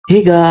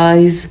Hey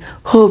guys,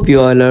 hope you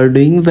all are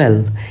doing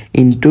well.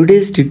 In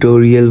today's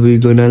tutorial, we're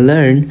gonna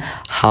learn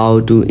how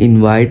to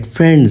invite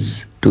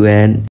friends to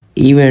an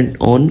event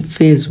on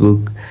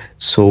Facebook.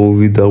 So,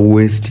 without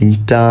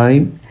wasting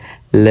time,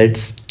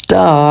 let's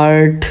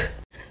start.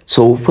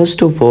 So,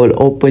 first of all,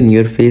 open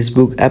your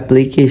Facebook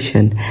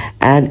application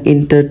and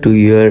enter to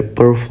your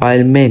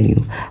profile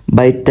menu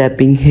by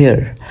tapping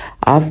here.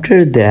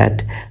 After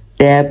that,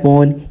 tap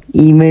on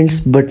Events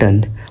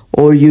button,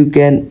 or you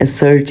can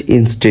search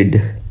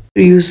instead.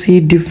 You see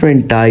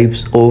different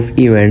types of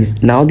events.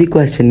 Now the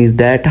question is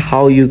that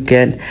how you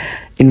can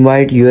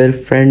invite your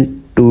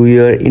friend to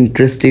your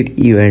interested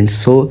event.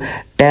 So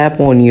tap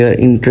on your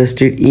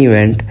interested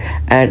event,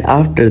 and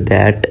after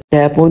that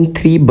tap on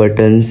three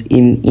buttons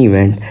in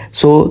event.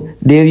 So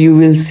there you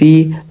will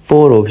see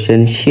four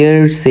options: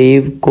 share,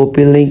 save,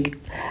 copy link,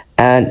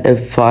 and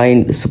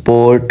find,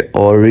 support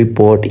or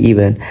report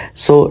event.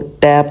 So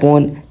tap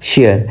on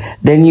share,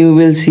 then you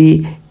will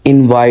see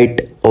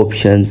invite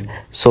options.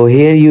 So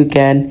here you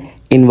can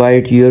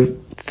invite your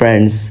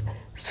friends.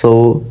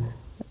 So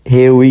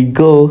here we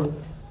go,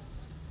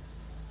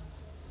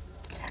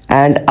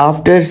 and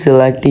after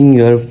selecting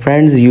your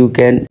friends you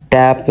can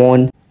tap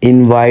on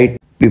invite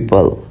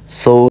people.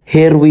 So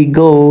here we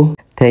go.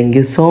 Thank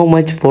you so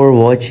much for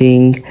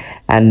watching,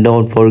 and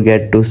don't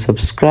forget to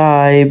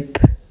subscribe.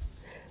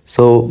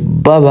 So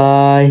bye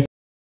bye.